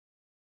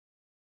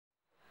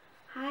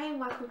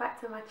welcome back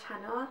to my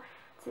channel.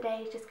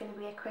 Today is just going to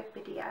be a quick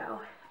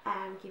video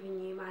giving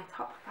you my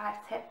top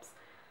 5 tips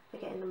for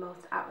getting the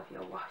most out of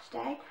your wash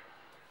day.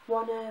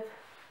 One of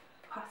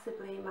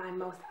possibly my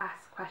most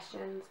asked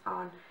questions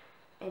on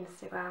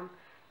Instagram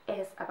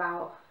is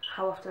about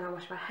how often I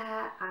wash my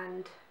hair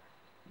and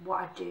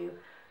what I do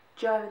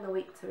during the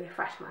week to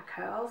refresh my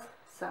curls.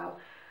 So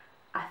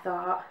I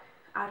thought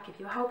I'd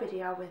give you a whole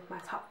video with my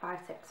top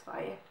 5 tips for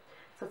you.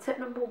 So tip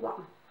number 1,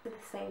 with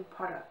the same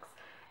products.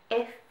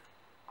 If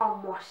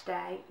on wash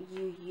day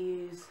you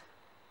use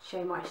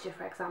Shea Moisture,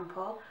 for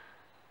example,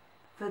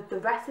 for the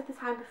rest of the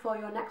time before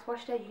your next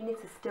wash day you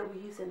need to still be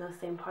using those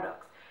same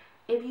products.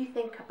 If you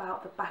think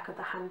about the back of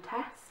the hand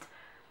test,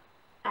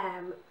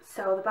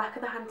 so the back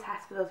of the hand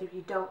test, for those of you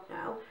who don't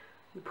know,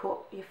 you put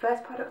your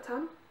first product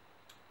on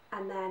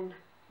and then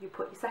you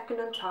put your second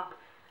on top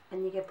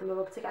and you give them a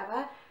rub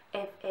together.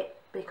 If it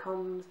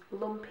becomes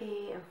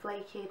lumpy and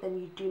flaky, then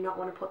you do not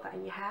want to put that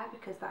in your hair,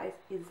 because that is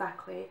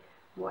exactly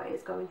what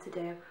it's going to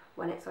do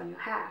when it's on your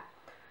hair.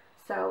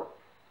 So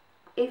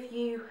if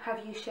you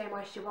have used Shea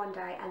Moisture one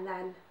day and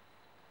then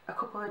a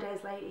couple of days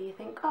later you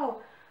think, oh,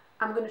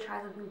 I'm going to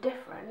try something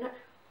different,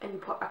 and you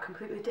put a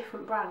completely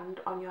different brand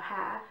on your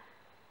hair,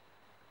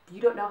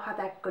 you don't know how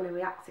they're going to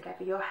react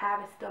together. Your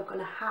hair is still going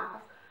to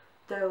have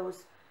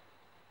those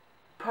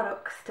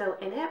products still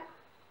in it,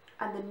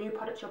 and the new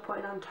product you're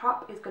putting on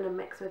top is going to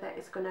mix with it.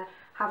 It's going to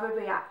have a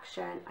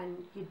reaction, and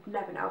you'd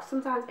never know.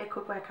 Sometimes it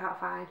could work out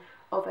fine,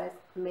 others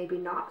maybe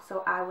not.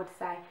 So I would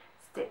say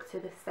stick to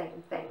the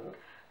same thing.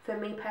 For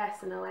me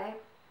personally,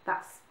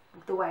 that's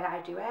the way I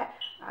do it.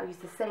 I use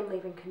the same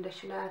leave-in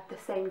conditioner, the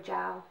same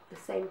gel, the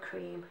same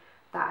cream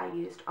that I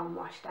used on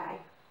wash day,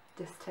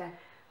 just to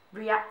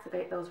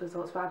reactivate those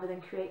results rather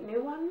than create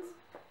new ones.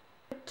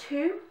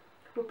 2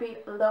 would be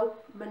low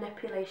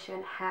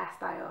manipulation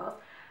hairstyles.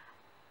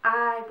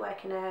 I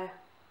work in a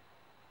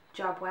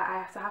job where I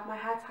have to have my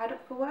hair tied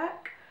up for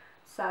work,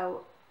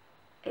 so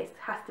it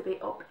has to be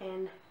up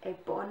in a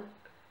bun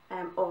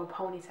or a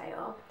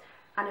ponytail,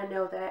 and I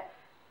know that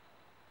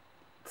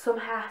some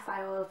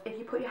hairstyles, if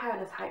you put your hair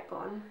in a tight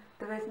bun,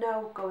 there is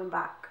no going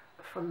back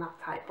from that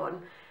tight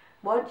bun.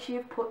 Once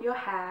you've put your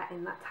hair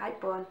in that tight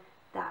bun,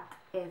 that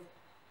is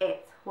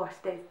it. Wash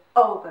day's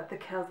over, the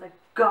curls are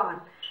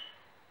gone.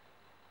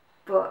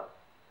 But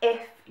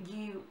if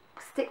you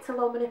stick to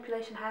low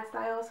manipulation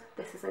hairstyles,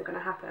 this isn't going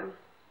to happen.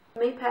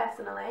 Me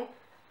personally,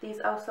 these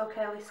Oh So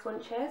Curly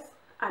scrunchies,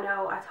 I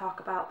know I talk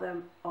about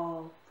them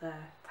all the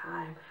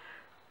time,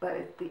 but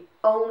it's the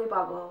only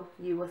bobble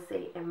you will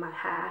see in my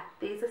hair.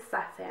 These are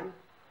satin,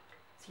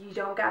 so you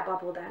don't get a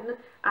bobble then.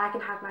 I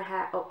can have my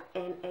hair up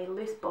in a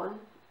loose bun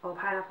or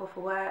pineapple for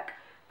work,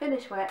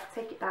 finish work,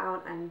 take it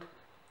down, and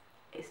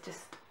it's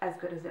just as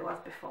good as it was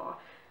before.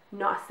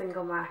 Not a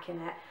single mark in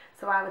it.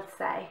 So I would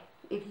say,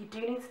 if you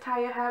do need to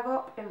tie your hair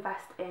up,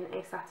 invest in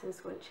a satin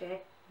scrunchie.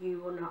 You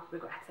will not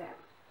regret it.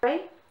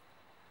 3,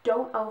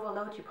 don't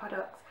overload your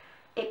products.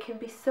 It can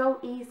be so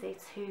easy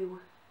to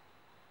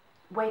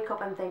wake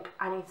up and think,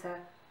 I need to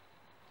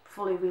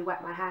fully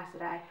re-wet my hair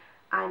today.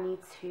 I need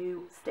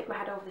to stick my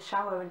head over the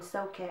shower and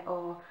soak it,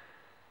 or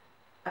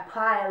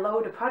apply a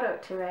load of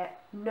product to it.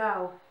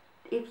 No,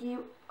 if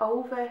you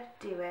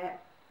overdo it,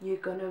 you're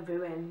gonna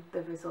ruin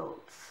the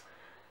results.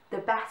 The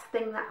best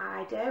thing that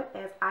I do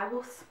is I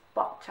will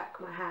spot check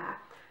my hair.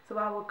 So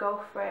I will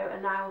go through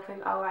and I will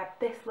think, all right,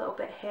 this little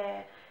bit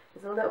here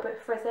is a little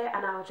bit frizzy,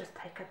 and I'll just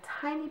take a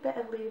tiny bit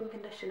of leave-in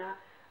conditioner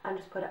and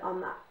just put it on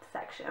that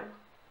section.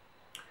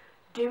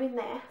 Doing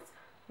this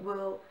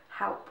will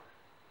help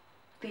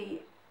the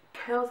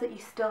curls that you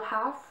still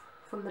have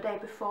from the day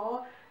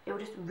before. It will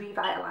just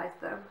revitalise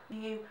them.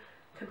 You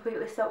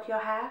completely soak your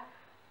hair.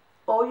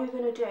 All you're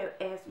going to do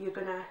is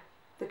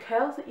the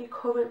curls that you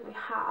currently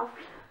have,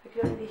 if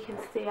you can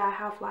see, I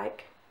have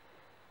like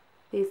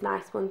these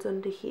nice ones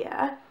under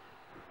here.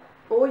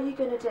 All you're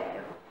going to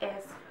do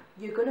is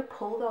you're going to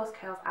pull those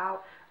curls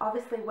out.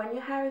 Obviously when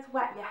your hair is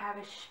wet, your hair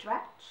is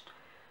stretched,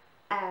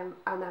 and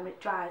then when it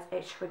dries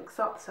it shrinks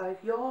up. So if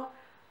you're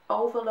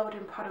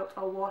overloading product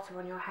or water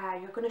on your hair,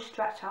 you're going to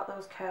stretch out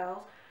those curls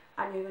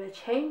and you're going to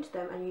change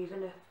them, and you're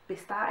going to be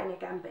starting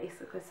again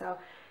basically. So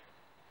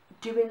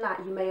doing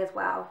that, you may as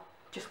well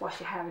just wash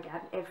your hair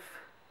again if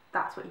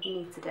that's what you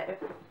need to do.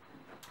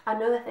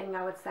 Another thing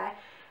I would say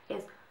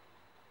is,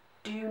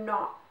 do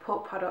not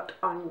put product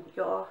on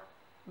your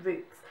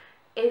roots.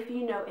 If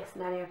you notice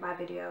in any of my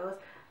videos,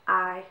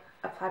 I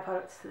apply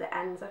products to the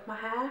ends of my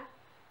hair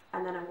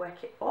and then I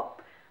work it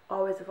up,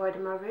 always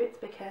avoiding my roots,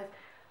 because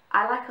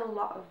I like a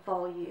lot of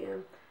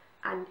volume,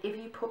 and if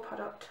you put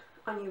product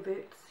on your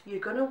roots, you're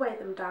going to weigh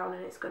them down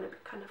and it's going to be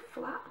kind of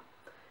flat,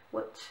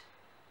 which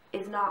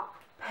is not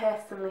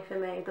personally for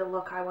me the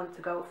look I want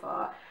to go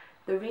for.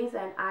 The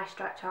reason I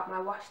stretch out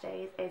my wash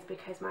days is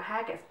because my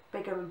hair gets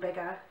bigger and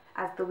bigger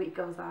as the week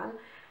goes on,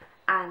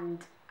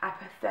 and I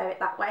prefer it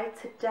that way.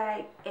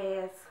 Today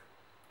is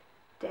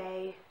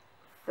day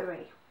 3.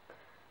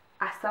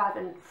 I still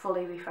haven't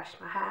fully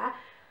refreshed my hair.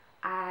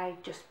 I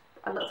just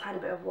a little tiny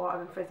bit of water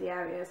in frizzy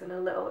areas and a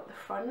little at the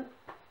front.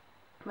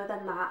 But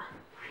than that,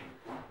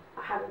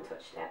 I haven't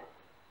touched it.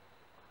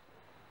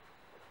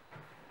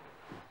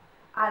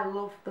 I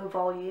love the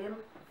volume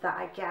that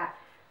I get.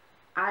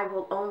 I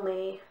will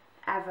only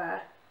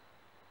ever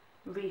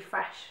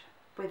refresh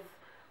with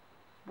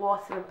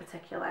water in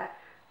particular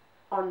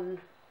on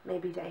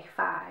maybe day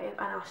 5, and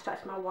I'll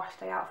stretch my wash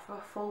day out for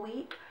a full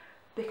week,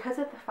 because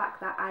of the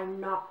fact that I'm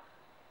not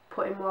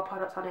putting more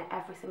products on it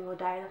every single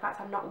day, and the fact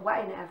I'm not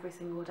wetting it every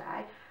single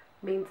day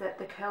means that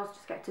the curls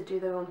just get to do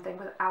their own thing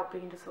without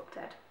being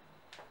disrupted.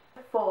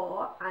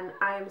 4, and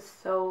I am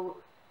so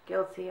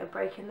guilty of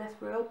breaking this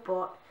rule,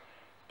 but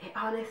it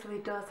honestly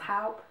does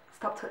help.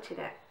 Stop touching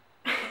it.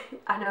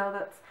 I know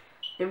that's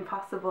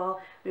impossible.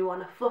 We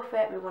want to fluff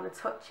it, we want to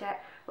touch it,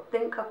 but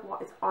think of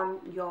what is on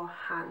your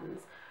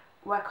hands.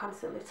 We're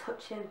constantly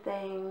touching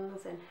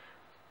things and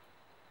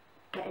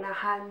getting our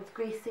hands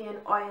greasy and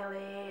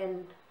oily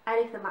and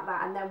anything like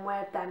that, and then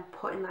we're then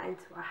putting that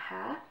into our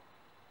hair.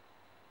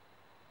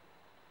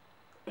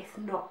 It's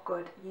not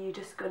good. You're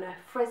just gonna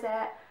frizz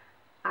it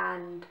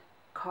and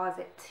cause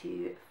it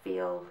to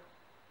feel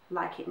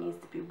like it needs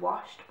to be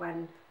washed,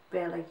 when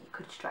really you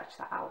could stretch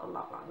that out a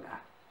lot longer.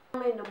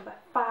 Finally, number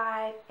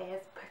 5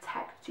 is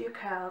protect your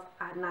curls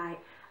at night.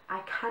 I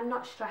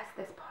cannot stress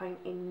this point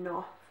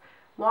enough.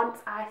 Once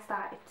I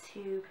started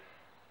to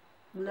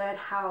learn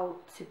how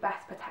to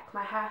best protect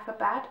my hair for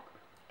bed,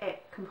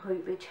 it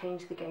completely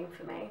changed the game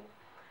for me.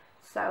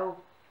 So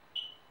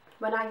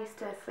when I used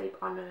to sleep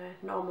on a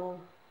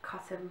normal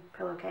cotton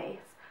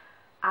pillowcase,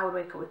 I would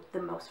wake up with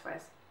the most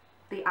frizz,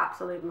 the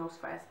absolute most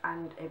frizz,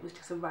 and it was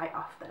just a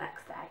write-off the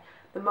next day.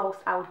 The most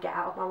I would get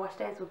out of my wash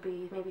days would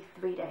be maybe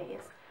 3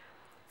 days.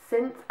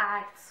 Since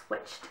I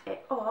switched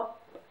it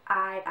up,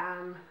 I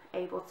am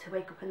able to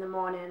wake up in the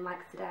morning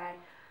like today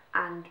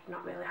and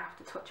not really have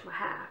to touch my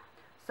hair.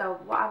 So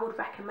what I would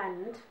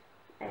recommend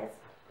is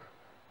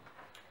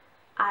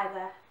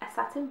either a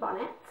satin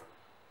bonnet,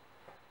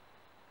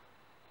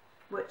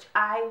 which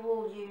I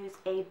will use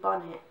a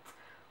bonnet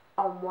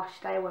on wash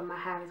day when my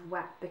hair is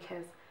wet,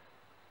 because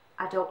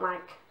I don't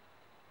like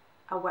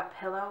a wet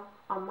pillow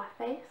on my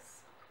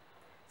face.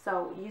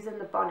 So using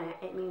the bonnet,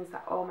 it means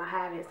that all my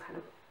hair is kind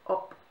of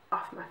up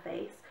off my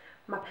face,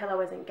 my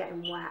pillow isn't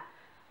getting wet,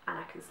 and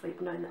I can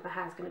sleep knowing that my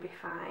hair is going to be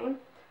fine.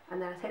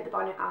 And then I take the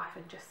bonnet off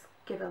and just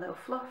give a little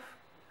fluff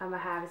and my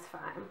hair is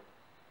fine.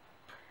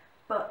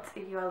 But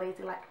if you're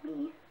lazy like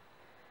me,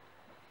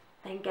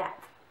 then get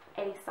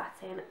a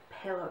satin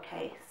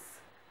pillowcase.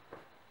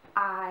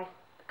 I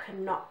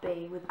cannot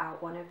be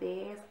without one of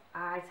these.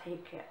 I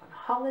take it on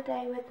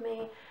holiday with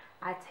me,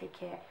 I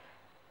take it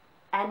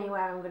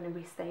anywhere I'm going to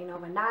be staying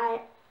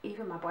overnight.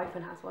 Even my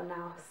boyfriend has one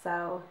now.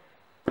 So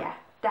yeah,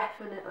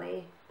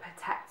 definitely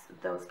protect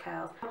those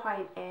curls. No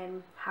point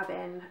in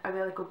having a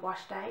really good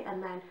wash day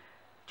and then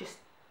just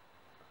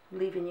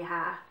leaving your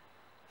hair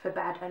for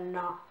bed and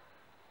not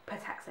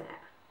protecting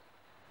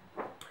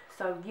it.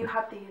 So if you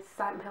have these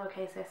satin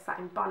pillowcases,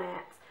 satin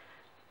bonnets,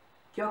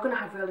 you're going to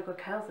have really good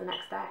curls the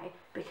next day,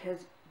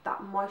 because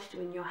that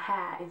moisture in your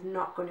hair is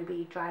not going to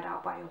be dried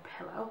out by your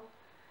pillow.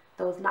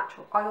 Those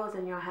natural oils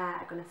in your hair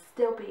are going to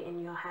still be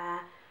in your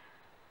hair,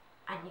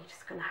 and you're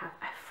just going to have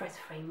a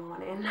frizz-free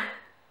morning.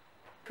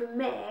 For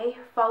me,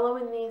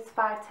 following these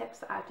 5 tips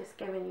that I've just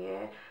given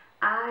you,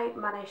 I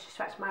managed to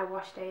stretch my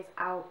wash days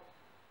out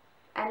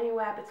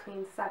anywhere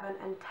between 7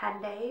 and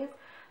 10 days.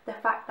 The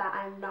fact that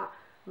I'm not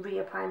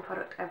reapplying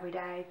product every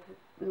day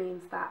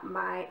means that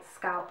my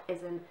scalp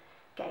isn't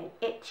getting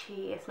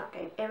itchy, it's not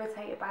getting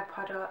irritated by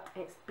product,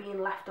 it's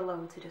being left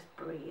alone to just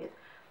breathe.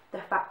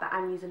 The fact that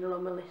I'm using low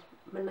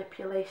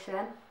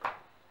manipulation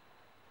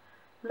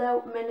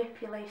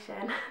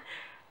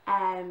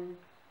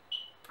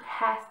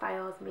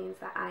hairstyles means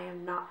that I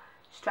am not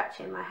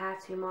stretching my hair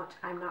too much,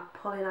 I'm not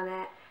pulling on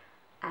it,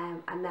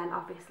 and then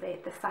obviously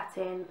the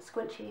satin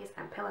scrunchies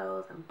and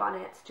pillows and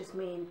bonnets just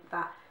mean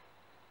that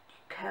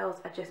curls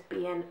are just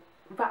being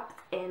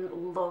wrapped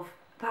in love.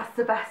 That's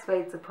the best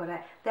way to put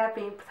it. They're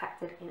being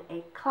protected in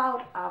a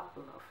cloud of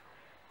love.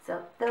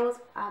 So those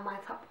are my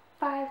top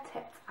 5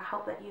 tips. I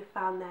hope that you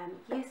found them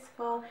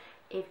useful.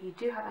 If you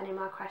do have any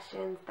more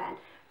questions, then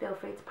feel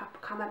free to pop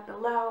a comment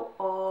below,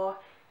 or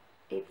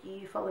if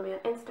you follow me on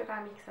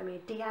Instagram, you can send me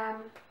a DM,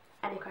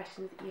 any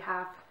questions that you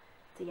have.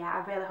 So yeah,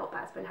 I really hope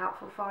that's been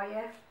helpful for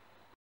you.